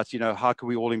talk about, how can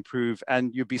we all improve?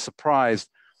 And you'd be surprised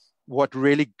what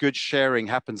really good sharing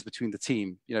happens between the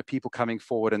team. People coming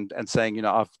forward and saying,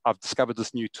 I've discovered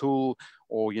this new tool,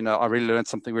 or, I really learned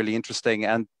something really interesting,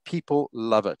 and people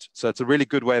love it. So it's a really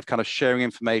good way of kind of sharing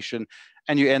information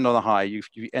and you end on a high. You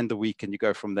end the week and you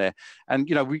go from there. And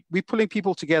we're pulling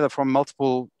people together from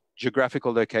multiple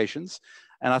geographical locations.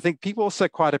 And I think people also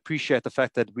quite appreciate the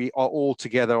fact that we are all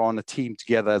together on a team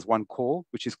together as one call,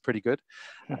 which is pretty good.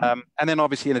 And then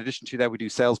obviously, in addition to that, we do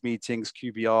sales meetings,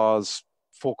 QBRs,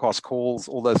 forecast calls,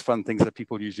 all those fun things that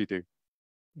people usually do.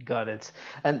 Got it.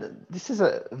 And this is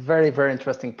a very, very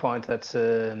interesting point that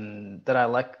I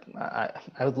like.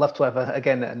 I would love to have,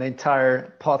 again, an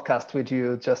entire podcast with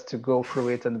you just to go through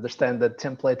it and understand the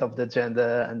template of the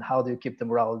agenda and how do you keep the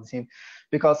morale of the team.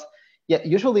 Because yeah,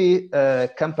 usually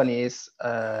companies,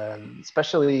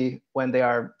 especially when they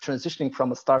are transitioning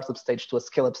from a startup stage to a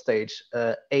scale-up stage,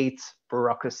 8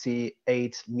 bureaucracy,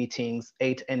 8 meetings,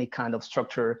 8 any kind of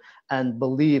structure, and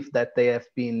believe that they have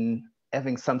been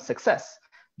having some success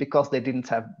because they didn't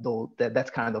have that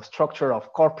kind of structure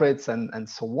of corporates and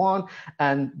so on,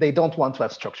 and they don't want to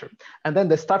have structure. And then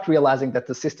they start realizing that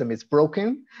the system is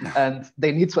broken and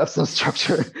they need to have some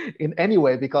structure in any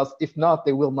way, because if not,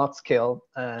 they will not scale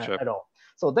at all.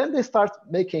 So then they start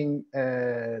making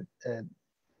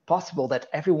possible that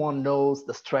everyone knows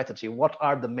the strategy. What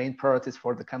are the main priorities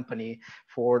for the company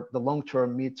for the long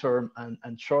term, mid-term,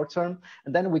 and short term?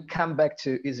 And then we come back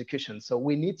to execution. So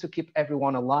we need to keep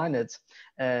everyone aligned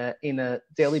in a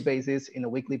daily basis, in a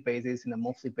weekly basis, in a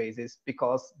monthly basis,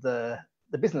 because the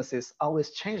business is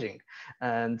always changing.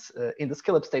 And in the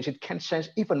scale-up stage, it can change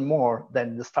even more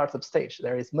than the startup stage.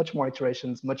 There is much more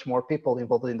iterations, much more people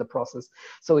involved in the process.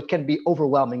 So it can be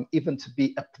overwhelming even to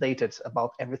be updated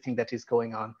about everything that is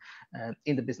going on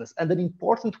in the business. And an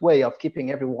important way of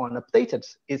keeping everyone updated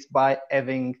is by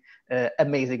having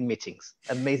amazing meetings,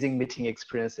 amazing meeting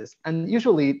experiences. And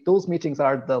usually those meetings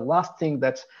are the last thing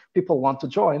that people want to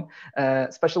join,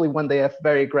 especially when they have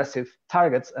very aggressive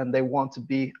targets and they want to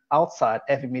be outside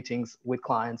having meetings with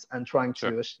clients and trying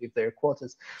to achieve their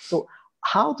quotas. So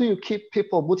how do you keep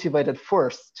people motivated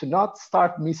first to not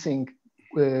start missing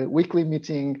weekly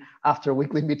meeting after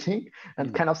weekly meeting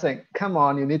and kind of saying, come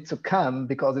on, you need to come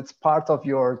because it's part of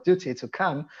your duty to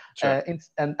come,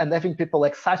 and having people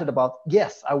excited about,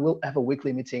 yes, I will have a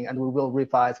weekly meeting and we will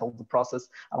revise all the process.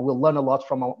 I will learn a lot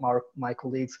from my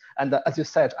colleagues. And as you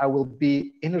said, I will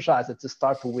be energized to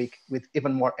start the week with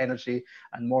even more energy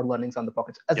and more learnings on the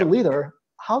pocket. As a leader,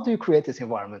 how do you create this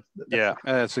environment?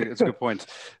 It's a good point.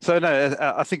 So no,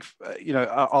 I think,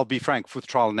 I'll be frank, with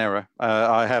trial and error.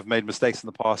 I have made mistakes in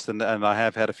the past and I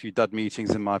have had a few dud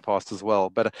meetings in my past as well.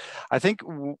 But I think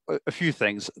a few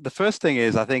things. The first thing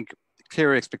is, I think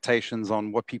clear expectations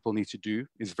on what people need to do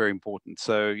is very important.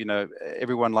 So,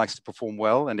 everyone likes to perform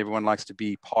well and everyone likes to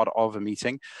be part of a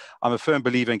meeting. I'm a firm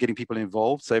believer in getting people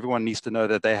involved. So everyone needs to know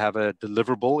that they have a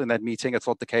deliverable in that meeting. It's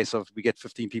not the case of we get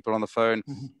 15 people on the phone,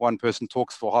 one person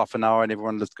talks for half an hour and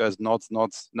everyone just goes nods.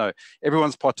 No,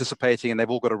 everyone's participating and they've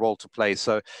all got a role to play.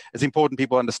 So it's important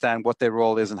people understand what their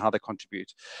role is and how they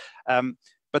contribute.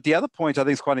 But the other point I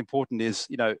think is quite important is,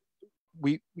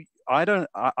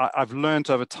 I've learned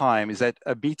over time is that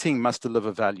a meeting must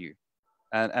deliver value.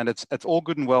 And it's all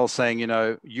good and well saying,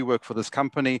 you work for this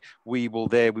company, we will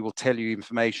tell you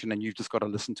information and you've just got to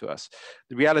listen to us.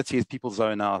 The reality is people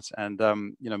zone out and,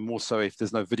 more so if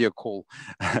there's no video call.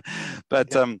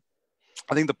 But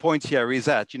I think the point here is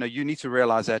that, you need to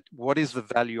realize that what is the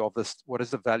value of this? What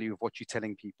is the value of what you're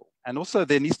telling people? And also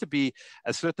there needs to be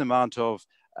a certain amount of,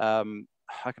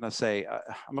 how can I say,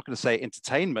 I'm not going to say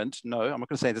entertainment. No, I'm not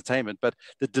going to say entertainment, but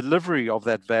the delivery of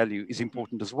that value is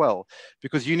important as well,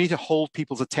 because you need to hold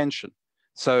people's attention.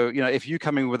 So, if you're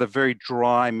coming with a very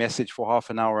dry message for half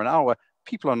an hour,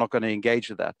 people are not going to engage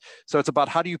with that. So it's about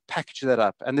how do you package that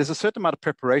up? And there's a certain amount of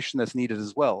preparation that's needed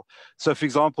as well. So for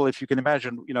example, if you can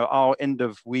imagine, our end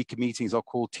of week meetings are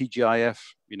called TGIF,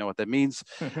 you know what that means.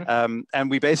 And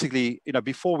we basically,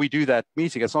 before we do that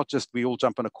meeting, it's not just we all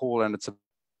jump on a call and it's a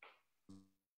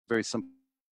very simple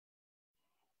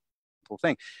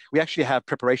thing. We actually have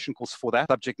preparation calls for that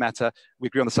subject matter. We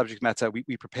agree on the subject matter.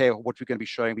 We prepare what we're going to be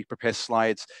showing. We prepare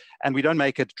slides, and we don't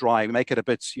make it dry. We make it a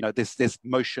bit, there's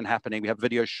motion happening. We have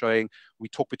videos showing. We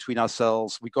talk between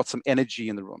ourselves. We got some energy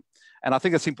in the room, and I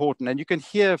think that's important. And you can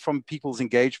hear from people's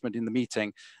engagement in the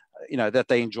meeting, that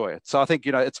they enjoy it. So I think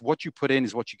it's what you put in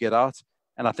is what you get out,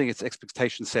 and I think it's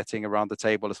expectation setting around the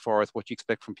table as far as what you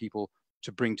expect from people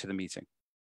to bring to the meeting.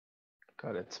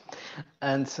 Got it.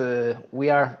 And we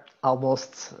are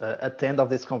almost at the end of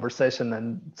this conversation,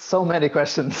 and so many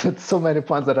questions, so many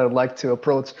points that I'd like to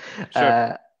approach.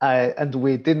 Sure. And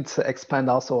we didn't expand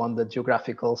also on the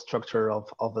geographical structure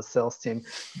of a sales team,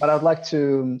 but I'd like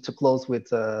to close with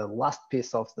the last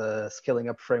piece of the scaling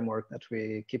up framework that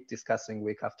we keep discussing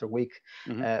week after week,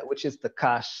 which is the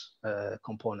cash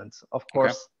component. Of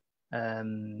course,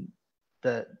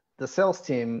 the sales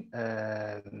team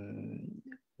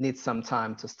needs some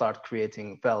time to start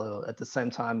creating value. At the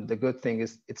same time, the good thing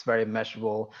is it's very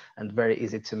measurable and very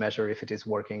easy to measure if it is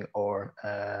working or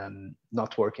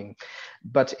not working.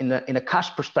 But in a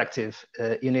cash perspective,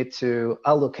 you need to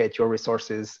allocate your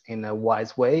resources in a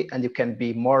wise way, and you can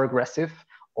be more aggressive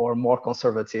or more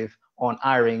conservative on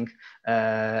hiring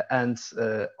and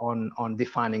on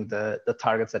defining the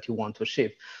targets that you want to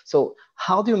achieve. So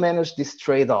how do you manage this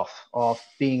trade-off of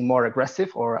being more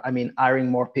aggressive, or hiring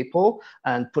more people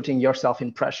and putting yourself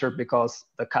in pressure because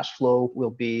the cash flow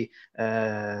will be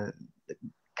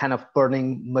kind of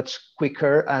burning much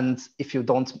quicker, and if you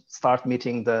don't start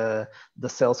meeting the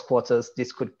sales quotas,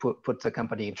 this could put the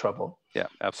company in trouble? Yeah,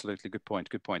 absolutely. Good point.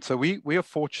 So we are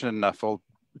fortunate enough, or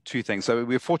two things. So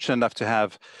we're fortunate enough to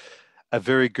have a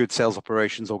very good sales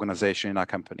operations organization in our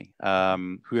company,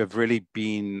 who have really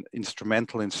been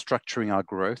instrumental in structuring our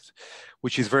growth,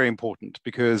 which is very important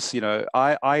because,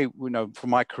 I from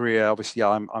my career, obviously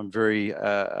I'm very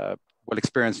well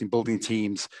experienced in building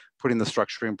teams, putting the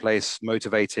structure in place,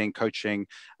 motivating, coaching,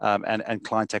 and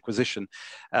client acquisition.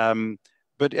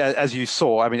 But as you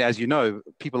saw, as you know,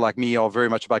 people like me are very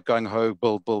much about going ho,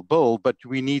 build, but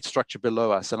we need structure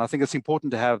below us. And I think it's important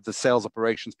to have the sales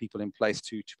operations people in place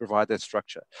to provide that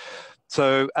structure.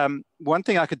 So one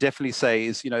thing I could definitely say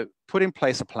is, put in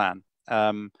place a plan.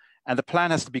 And the plan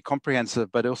has to be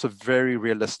comprehensive, but also very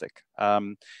realistic.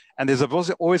 And there's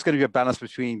always going to be a balance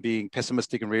between being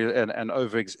pessimistic and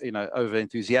over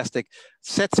enthusiastic.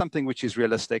 Set something which is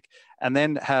realistic, and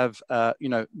then have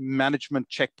management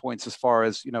checkpoints as far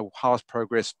as how is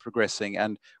progressing,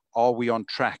 and are we on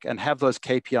track, and have those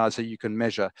KPIs that you can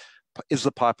measure. Is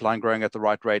the pipeline growing at the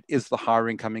right rate? Is the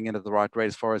hiring coming in at the right rate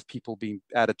as far as people being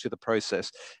added to the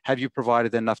process? Have you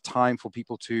provided enough time for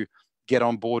people to get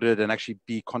onboarded and actually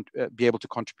be able to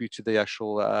contribute to the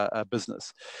actual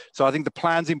business? So I think the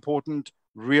plan's important,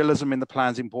 realism in the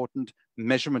plan's important,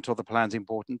 measurement of the plan's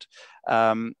important.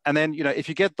 And then, if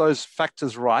you get those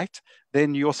factors right,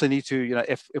 then you also need to,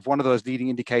 if one of those leading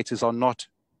indicators are not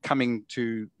coming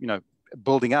to,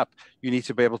 building up, you need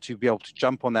to be able to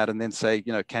jump on that and then say,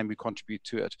 can we contribute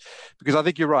to it? Because I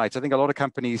think you're right. I think a lot of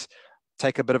companies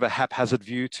take a bit of a haphazard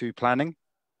view to planning,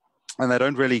 and they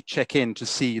don't really check in to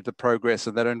see the progress,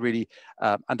 and they don't really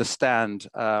understand,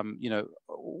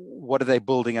 what are they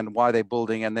building and why they're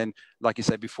building. And then, like you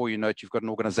said, before you know it, you've got an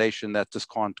organization that just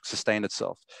can't sustain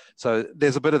itself. So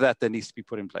there's a bit of that needs to be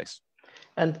put in place.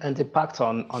 And impact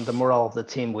on the morale of the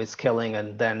team with scaling,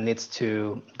 and then needs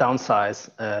to downsize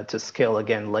to scale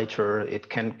again later. It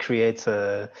can create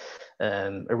a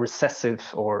recessive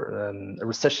or a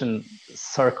recession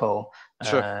circle.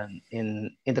 Sure.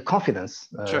 In the confidence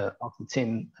sure. of the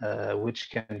team, which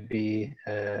can be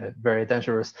very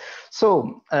dangerous.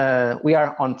 So we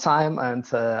are on time, and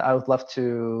I would love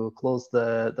to close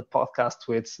the podcast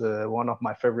with one of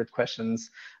my favorite questions,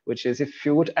 which is, if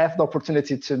you would have the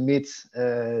opportunity to meet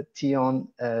Tion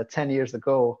 10 years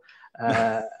ago,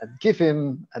 give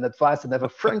him an advice and have a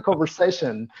frank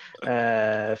conversation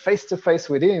face to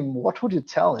face with him, what would you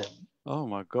tell him? Oh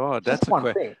my God, that's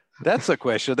one thing. That's a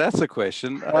question. What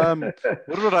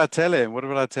would I tell him?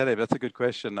 That's a good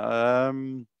question.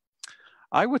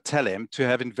 I would tell him to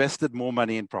have invested more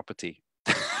money in property.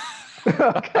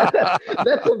 Okay,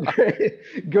 that's a very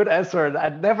good answer. I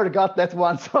never got that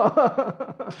one. So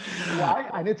why?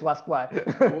 I need to ask why.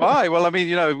 Why? Well,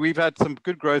 we've had some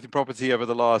good growth in property over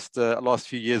the last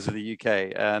few years in the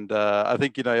UK, and I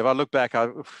think if I look back,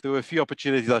 there were a few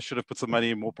opportunities I should have put some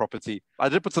money in more property. I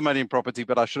did put some money in property,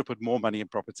 but I should have put more money in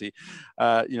property.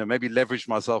 Maybe leveraged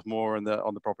myself more on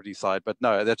the property side. But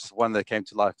no, that's just one that came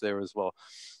to life there as well.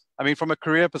 From a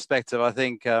career perspective, I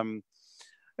think.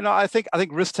 I think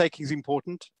risk taking is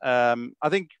important. I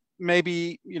think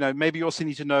maybe you also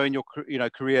need to know in your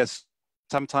career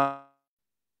sometimes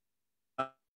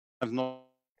not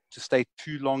to stay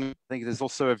too long. I think there's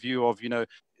also a view of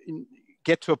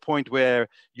get to a point where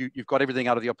you've got everything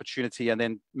out of the opportunity, and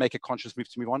then make a conscious move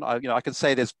to move on. I can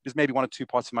say there's maybe one or two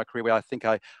parts of my career where I think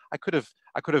I could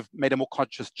have made a more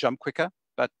conscious jump quicker.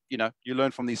 But you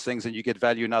learn from these things and you get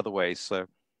value in other ways. So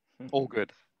all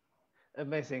good.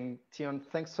 Amazing. Tion,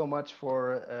 thanks so much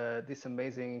for this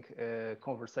amazing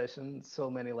conversation. So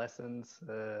many lessons,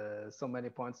 so many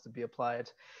points to be applied.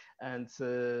 And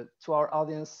to our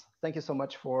audience, thank you so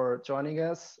much for joining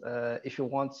us. If you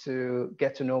want to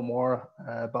get to know more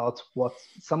about what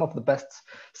some of the best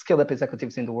scale-up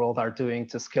executives in the world are doing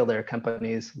to scale their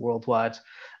companies worldwide,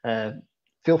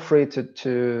 feel free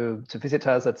to visit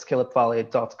us at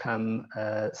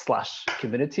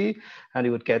scaleupvalley.com/community, and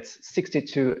you would get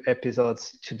 62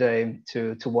 episodes today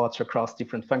to watch across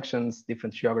different functions,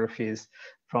 different geographies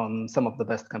from some of the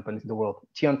best companies in the world.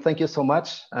 Tion, thank you so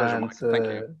much. Pleasure, Mike. Thank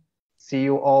you. See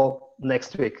you all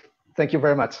next week. Thank you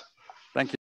very much.